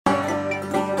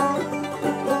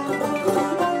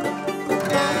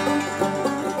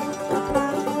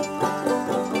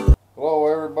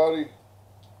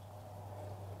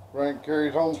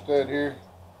Carrie's Homestead here.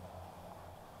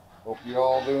 Hope you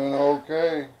all doing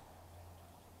okay.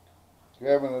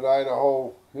 Kevin at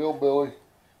Idaho Hillbilly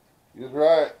is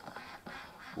right.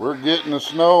 We're getting the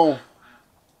snow.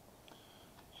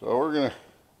 So we're going to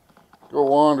go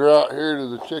wander out here to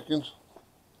the chickens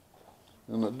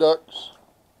and the ducks.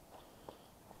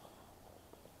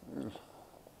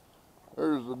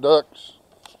 There's the ducks.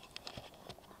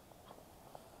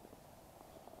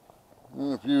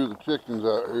 And a few of the chickens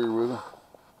out here with them.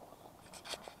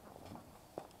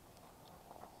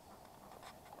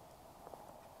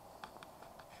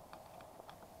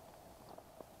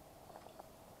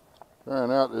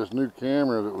 Trying out this new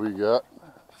camera that we got.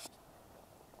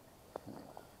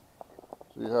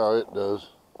 See how it does.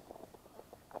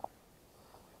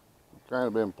 I've kind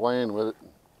of been playing with it.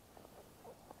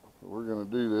 So we're going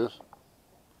to do this.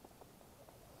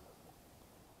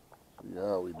 See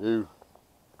how we do.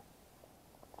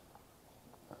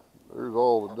 There's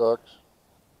all the ducks.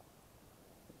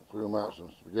 Threw them out some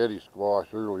spaghetti squash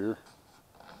earlier.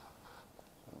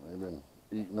 They've been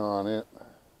eating on it.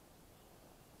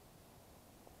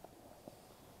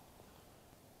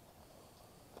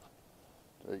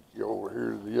 Take you over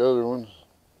here to the other ones.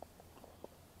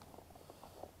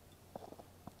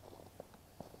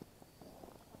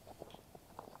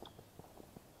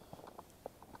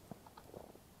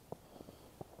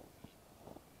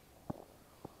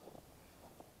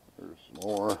 There's some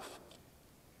more. If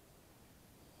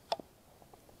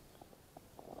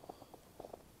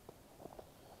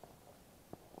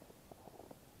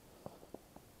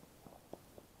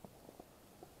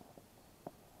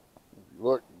you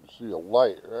look, you can see a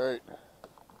light, right?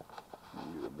 Let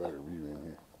me get a better view in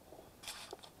here.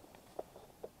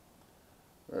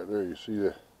 Right there, you see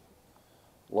the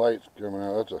lights coming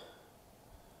out. That's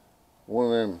one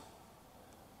of them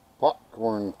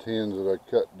popcorn tins that I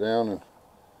cut down and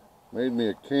made me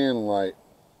a can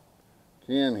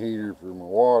heater for my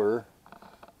water.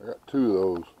 I got two of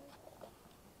those.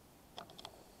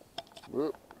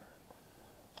 Whoop.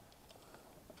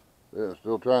 Yeah, I'm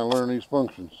still trying to learn these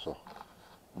functions, so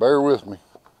bear with me.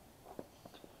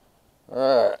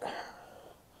 Alright,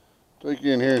 take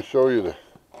you in here and show you the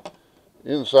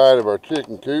inside of our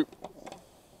chicken coop.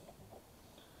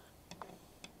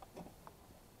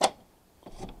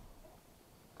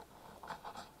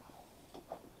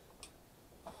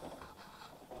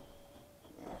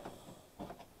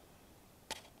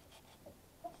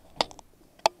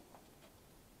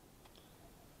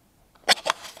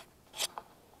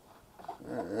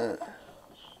 Alright,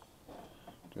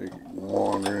 take a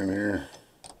wander in here.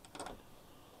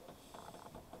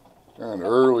 Kind of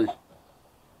early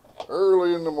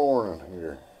in the morning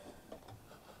here.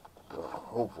 So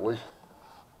hopefully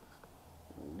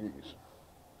we'll get you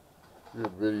some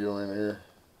good video in here.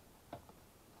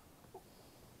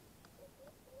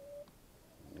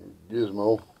 Here's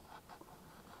Gizmo.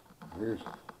 Here's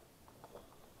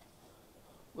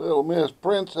little Miss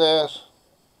Princess.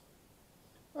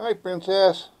 Hi,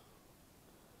 Princess.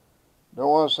 Don't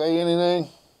want to say anything?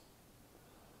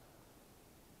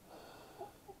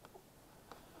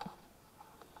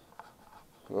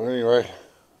 So anyway,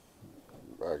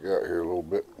 back out here a little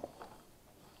bit.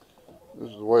 This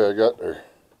is the way I got their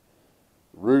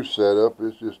roost set up.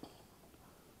 It's just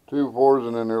 2x4s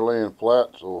and then they're laying flat,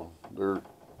 so their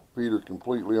feet are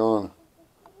completely on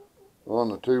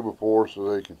the 2x4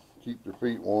 so they can keep their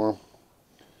feet warm.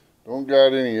 Don't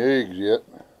got any eggs yet.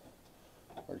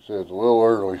 Like I said, it's a little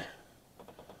early.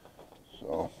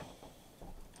 So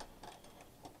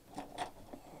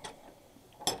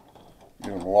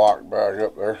get them locked back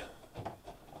up there.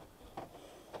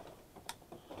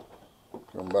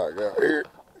 Come back out here.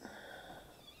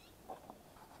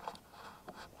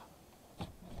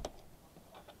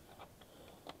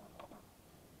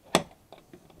 A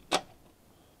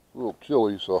little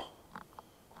chilly, so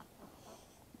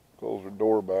close the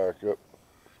door back up.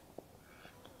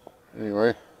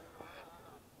 Anyway,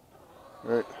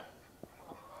 right.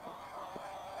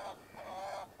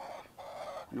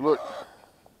 You look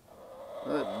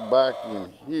right back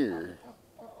in here.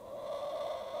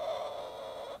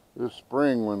 This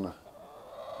spring, when the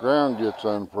ground gets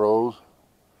unfroze,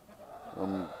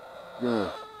 I'm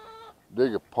gonna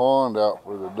dig a pond out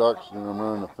for the ducks, and I'm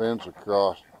running a fence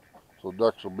across, so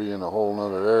ducks will be in a whole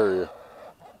nother area.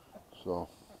 So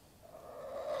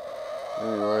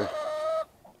anyway,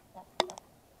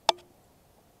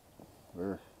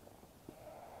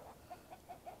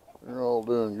 they're all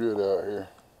doing good out here.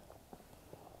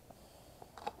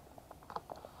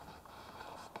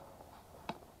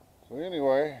 So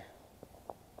anyway,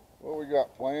 what we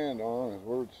got planned on is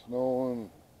where it's snowing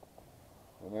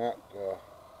and that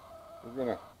we're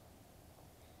gonna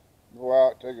go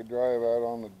out, take a drive out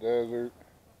on the desert,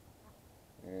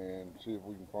 and see if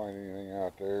we can find anything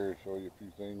out there. Show you a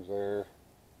few things there,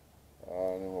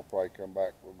 and then we'll probably come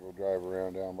back. We'll go drive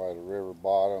around down by the river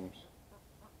bottoms,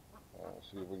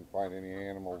 see if we can find any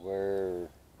animals there or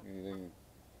anything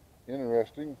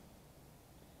interesting,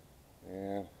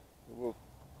 and we'll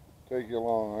take you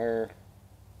along there.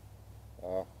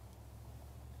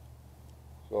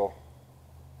 So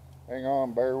hang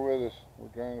on, bear with us. We're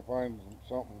trying to find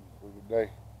something for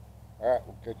today. All right,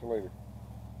 we'll catch you later.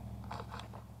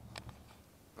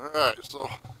 All right, so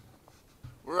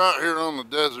we're out here on the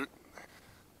desert.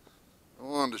 I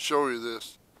wanted to show you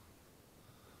this.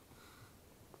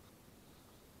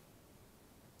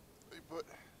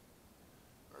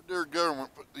 Our dear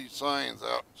government put these signs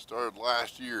out, started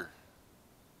last year.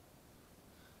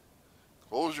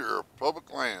 Closure of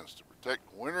public lands to protect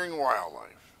wintering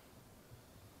wildlife.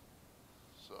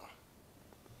 So,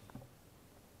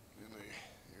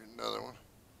 here's another one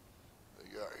they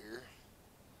got here.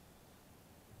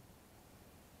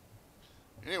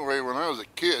 Anyway, when I was a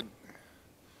kid,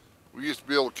 we used to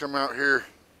be able to come out here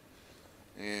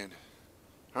and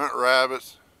hunt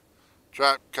rabbits,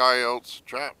 trap coyotes,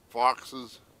 trap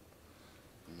foxes.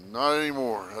 Not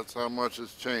anymore. That's how much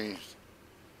it's changed.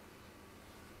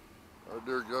 Our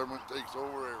dear government takes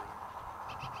over everything.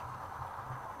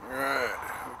 Alright,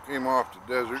 we came off the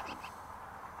desert.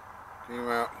 Came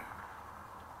out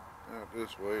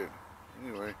this way.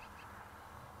 Anyway,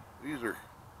 these are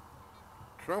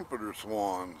trumpeter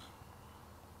swans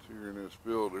here in this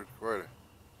field. There's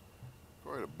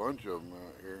quite a bunch of them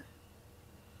out here.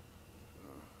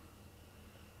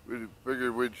 We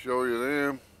figured we'd show you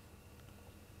them.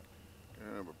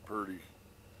 Kind of a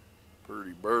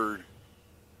pretty bird.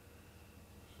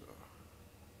 So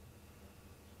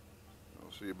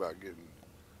I'll see about getting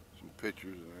some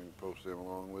pictures and I can post them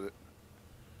along with it.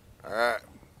 Alright,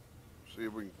 see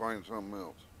if we can find something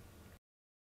else.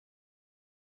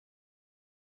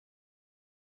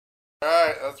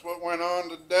 Alright, that's what went on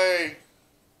today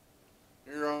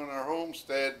here on our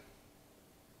homestead.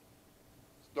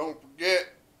 So don't forget,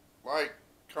 like,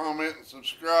 comment, and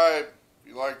subscribe if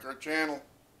you like our channel.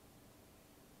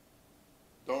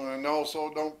 And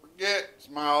also don't forget,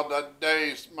 smile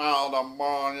today, smile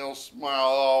tomorrow, and you'll smile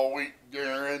all week,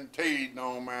 guaranteed,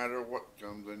 no matter what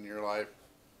comes in your life.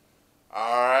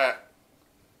 Alright,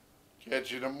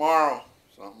 catch you tomorrow,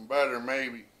 something better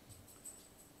maybe.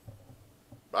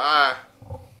 Bye.